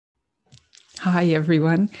Hi,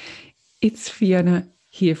 everyone. It's Fiona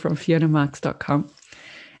here from fionamarks.com.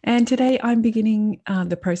 And today I'm beginning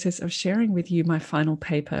the process of sharing with you my final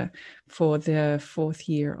paper for the fourth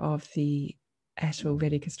year of the Asheville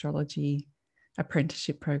Vedic Astrology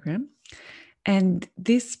Apprenticeship Program. And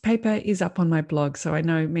this paper is up on my blog. So I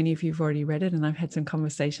know many of you have already read it, and I've had some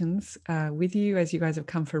conversations with you as you guys have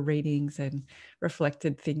come for readings and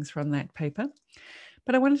reflected things from that paper.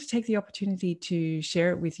 But I wanted to take the opportunity to share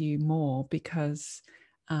it with you more because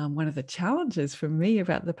one of the challenges for me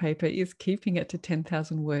about the paper is keeping it to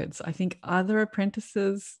 10,000 words. I think other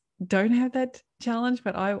apprentices don't have that challenge,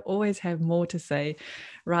 but I always have more to say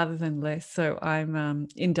rather than less. So I'm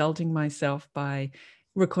indulging myself by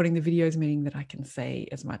recording the videos, meaning that I can say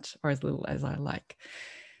as much or as little as I like.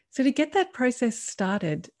 So to get that process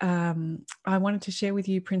started, I wanted to share with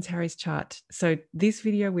you Prince Harry's chart. So this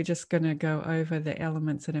video, we're just going to go over the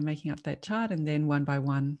elements that are making up that chart, and then one by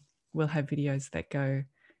one, we'll have videos that go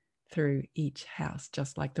through each house,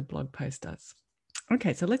 just like the blog post does.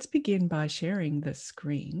 Okay, so let's begin by sharing the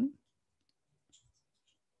screen.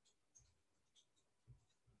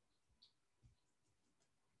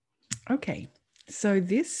 Okay, so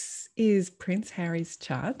this is Prince Harry's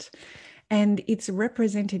chart, and it's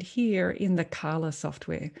represented here in the Kala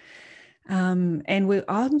software. And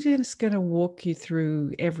I'm just going to walk you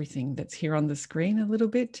through everything that's here on the screen a little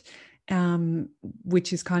bit,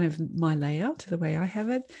 which is kind of my layout, the way I have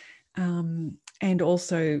it. And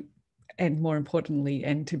also, and more importantly,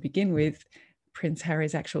 and to begin with, Prince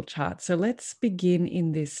Harry's actual chart. So let's begin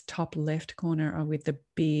in this top left corner with the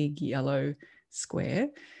big yellow square.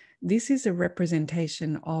 This is a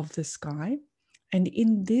representation of the sky. And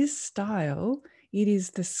in this style, it is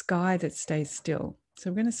the sky that stays still. So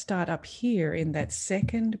we're going to start up here in that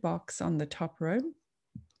second box on the top row,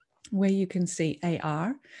 where you can see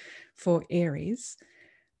AR for Aries.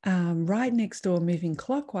 Right next door, moving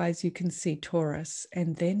clockwise, you can see Taurus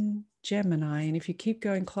and then Gemini. And if you keep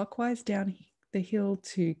going clockwise down the hill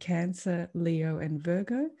to Cancer, Leo, and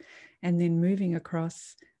Virgo, and then moving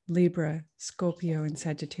across Libra, Scorpio, and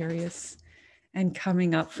Sagittarius, and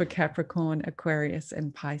coming up for Capricorn, Aquarius,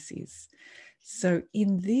 and Pisces. So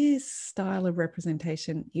in this style of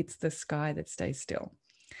representation, it's the sky that stays still.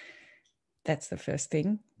 That's the first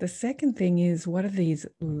thing. The second thing is, what are these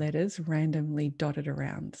letters randomly dotted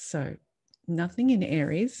around? So nothing in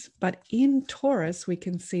Aries, but in Taurus, we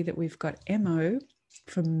can see that we've got MO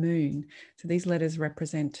for moon. So these letters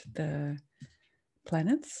represent the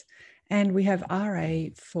planets. And we have RA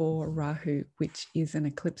for Rahu, which is an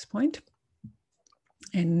eclipse point.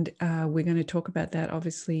 And we're going to talk about that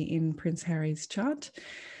obviously in Prince Harry's chart.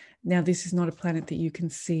 Now, this is not a planet that you can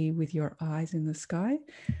see with your eyes in the sky,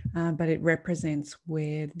 but it represents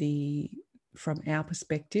where from our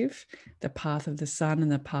perspective, the path of the sun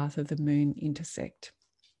and the path of the moon intersect.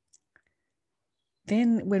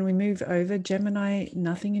 Then when we move over, Gemini,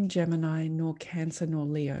 nothing in Gemini, nor Cancer, nor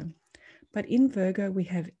Leo. But in Virgo, we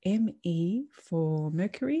have ME for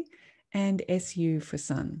Mercury and SU for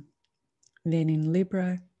Sun. Then in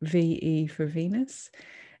Libra, VE for Venus.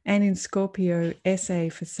 And in Scorpio, SA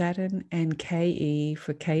for Saturn and KE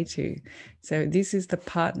for K2. So this is the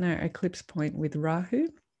partner eclipse point with Rahu.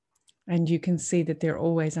 And you can see that they're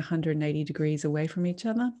always 180 degrees away from each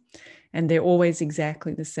other. And they're always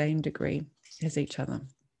exactly the same degree as each other.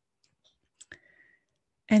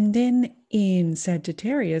 And then in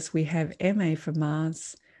Sagittarius, we have MA for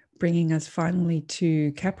Mars, bringing us finally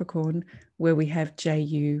to Capricorn, where we have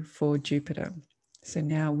JU for Jupiter. So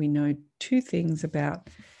now we know two things about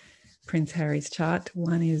Prince Harry's chart.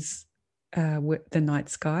 One is the night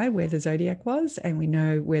sky, where the zodiac was, and we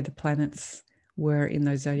know where the planets were in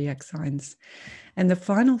those zodiac signs. And the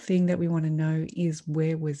final thing that we want to know is,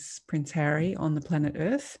 where was Prince Harry on the planet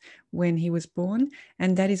Earth when he was born?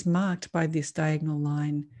 And that is marked by this diagonal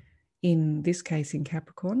line, in this case in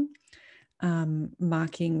Capricorn,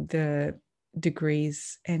 marking the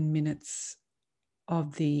degrees and minutes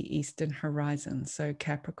of the eastern horizon. So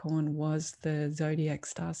Capricorn was the zodiac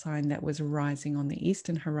star sign that was rising on the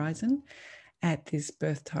eastern horizon at this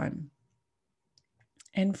birth time.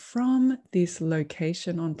 And from this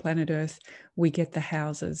location on planet Earth, we get the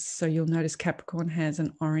houses. So you'll notice Capricorn has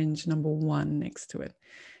an orange number 1 next to it.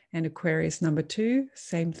 And Aquarius number 2,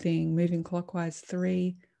 same thing, moving clockwise,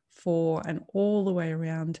 3, 4, and all the way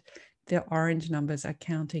around. The orange numbers are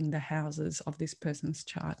counting the houses of this person's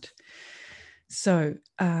chart. So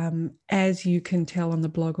as you can tell on the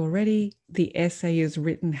blog already, the essay is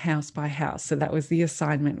written house by house. So that was the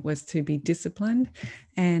assignment, was to be disciplined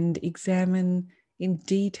and examine in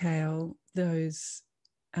detail those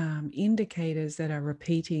indicators that are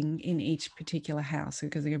repeating in each particular house,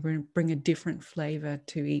 because they're going to bring a different flavor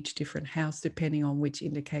to each different house depending on which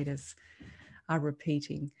indicators are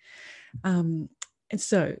repeating. And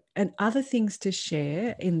other things to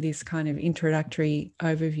share in this kind of introductory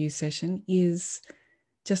overview session is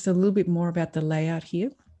just a little bit more about the layout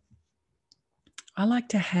here. I like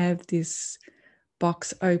to have this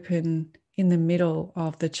box open in the middle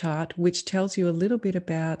of the chart, which tells you a little bit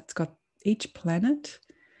about, it's got each planet,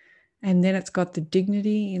 and then it's got the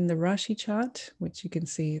dignity in the Rashi chart, which you can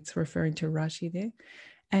see it's referring to Rashi there.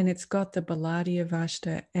 And it's got the Baladia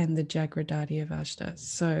Vashta and the Jagradadia Vashta.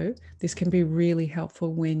 So this can be really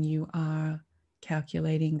helpful when you are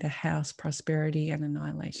calculating the house prosperity and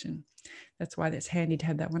annihilation. That's why it's handy to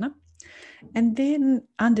have that one up. And then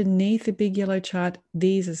underneath the big yellow chart,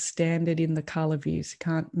 these are standard in the color views. You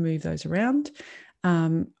can't move those around.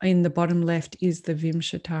 In the bottom left is the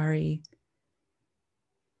Vimshatari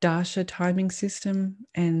Dasha timing system,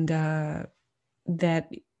 and that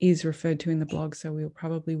is referred to in the blog. So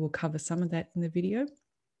we'll cover some of that in the video.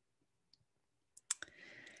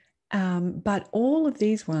 But all of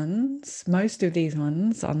these ones, most of these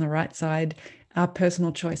ones on the right side are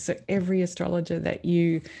personal choice. So every astrologer that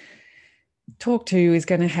you talk to is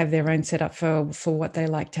going to have their own setup for what they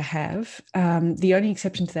like to have. The only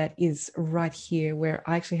exception to that is right here where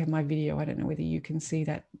I actually have my video. I don't know whether you can see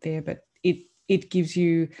that there, but it gives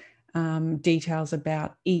you details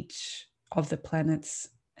about each of the planets,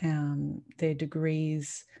 their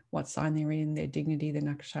degrees, what sign they're in, their dignity, their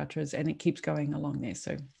nakshatras, and it keeps going along there.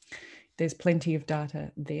 So there's plenty of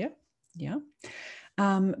data there. Yeah.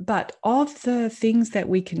 But of the things that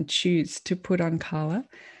we can choose to put on color,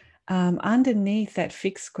 underneath that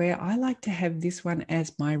fixed square, I like to have this one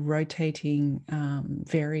as my rotating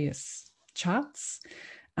various charts.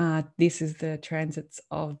 This is the transits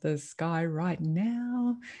of the sky right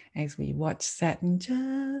now as we watch Saturn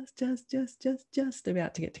just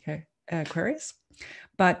about to get to Aquarius.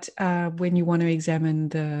 But when you want to examine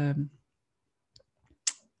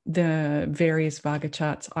the various Varga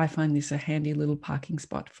charts, I find this a handy little parking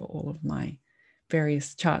spot for all of my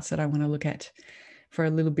various charts that I want to look at for a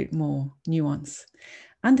little bit more nuance.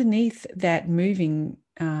 Underneath that moving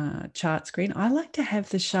chart screen, I like to have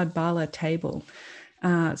the Shadbala table.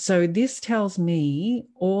 So this tells me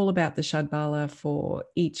all about the Shadbala for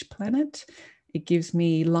each planet. It gives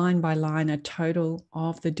me line by line a total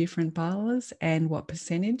of the different balas and what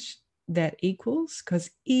percentage that equals, because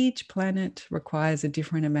each planet requires a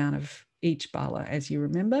different amount of each bala, as you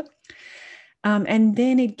remember. And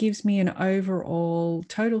then it gives me an overall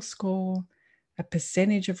total score, a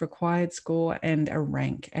percentage of required score, and a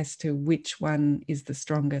rank as to which one is the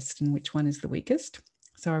strongest and which one is the weakest.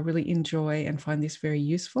 So I really enjoy and find this very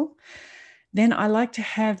useful. Then I like to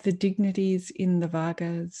have the dignities in the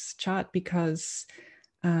Vargas chart because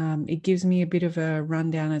it gives me a bit of a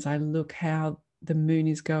rundown as I look how the moon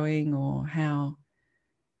is going or how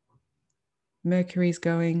Mercury is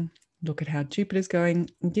going, look at how Jupiter's going.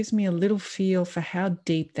 It gives me a little feel for how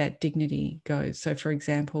deep that dignity goes. So for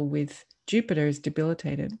example, with Jupiter is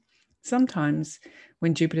debilitated, sometimes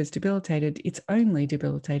when Jupiter is debilitated, it's only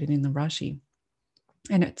debilitated in the Rashi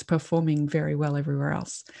and it's performing very well everywhere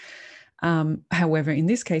else. However, in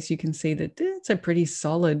this case, you can see that it's a pretty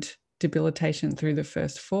solid debilitation through the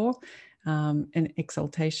first four, an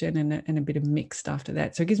exaltation and a bit of mixed after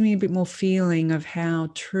that. So it gives me a bit more feeling of how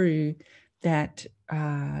true that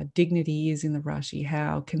dignity is in the Rashi,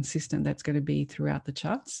 how consistent that's going to be throughout the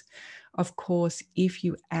charts. Of course, if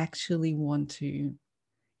you actually want to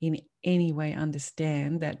in any way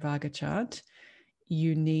understand that Varga chart,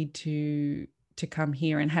 you need to come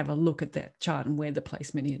here and have a look at that chart and where the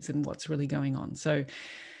placement is and what's really going on. So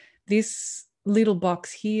this little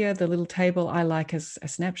box here, the little table, I like as a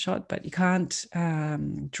snapshot, but you can't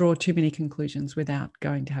draw too many conclusions without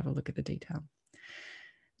going to have a look at the detail.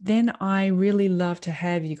 Then I really love to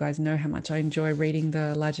have, you guys know how much I enjoy reading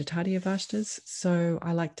the Lajatati Avashtas. So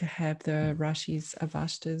I like to have the Rashi's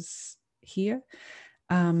Avashtas here.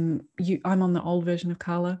 I'm on the old version of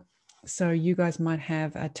Kala. So you guys might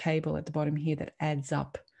have a table at the bottom here that adds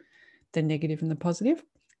up the negative and the positive.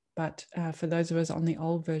 But for those of us on the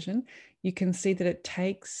old version, you can see that it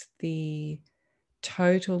takes the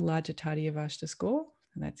total Lajatati Avashta score,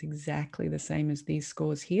 and that's exactly the same as these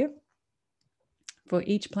scores here for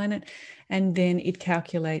each planet. And then it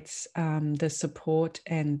calculates the support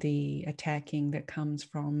and the attacking that comes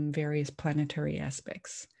from various planetary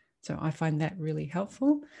aspects. So I find that really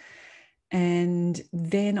helpful. And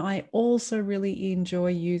then I also really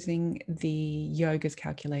enjoy using the yogas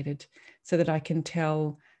calculated so that I can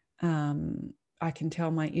tell I can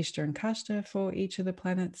tell my Ishtar and Kashta for each of the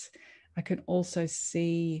planets. I can also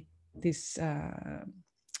see this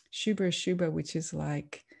Shubha, which is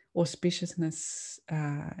like auspiciousness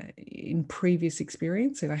in previous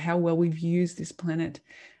experience, so how well we've used this planet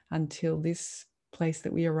until this place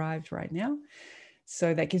that we arrived right now.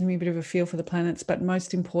 So that gives me a bit of a feel for the planets. But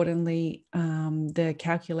most importantly, the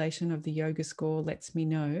calculation of the yoga score lets me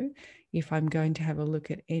know if I'm going to have a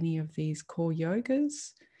look at any of these core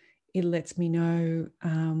yogas. It lets me know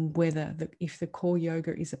whether if the core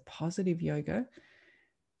yoga is a positive yoga,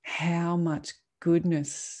 how much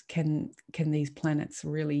goodness can these planets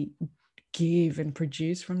really give and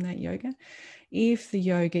produce from that yoga. If the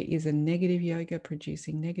yoga is a negative yoga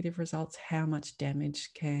producing negative results, how much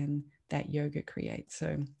damage can that yoga create?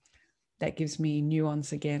 So that gives me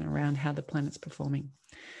nuance again around how the planet's performing.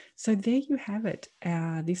 So there you have it.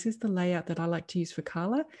 This is the layout that I like to use for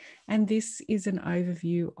Kala, and this is an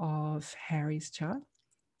overview of Harry's chart.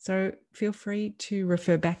 So feel free to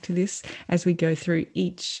refer back to this as we go through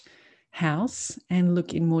each house and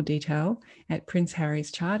look in more detail at Prince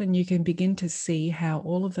Harry's chart, and you can begin to see how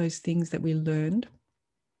all of those things that we learned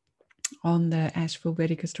on the Asheville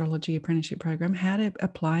Vedic Astrology Apprenticeship Program, how to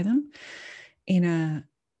apply them in a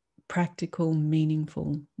practical,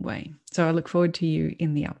 meaningful way. So I look forward to you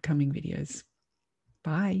in the upcoming videos.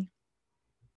 Bye.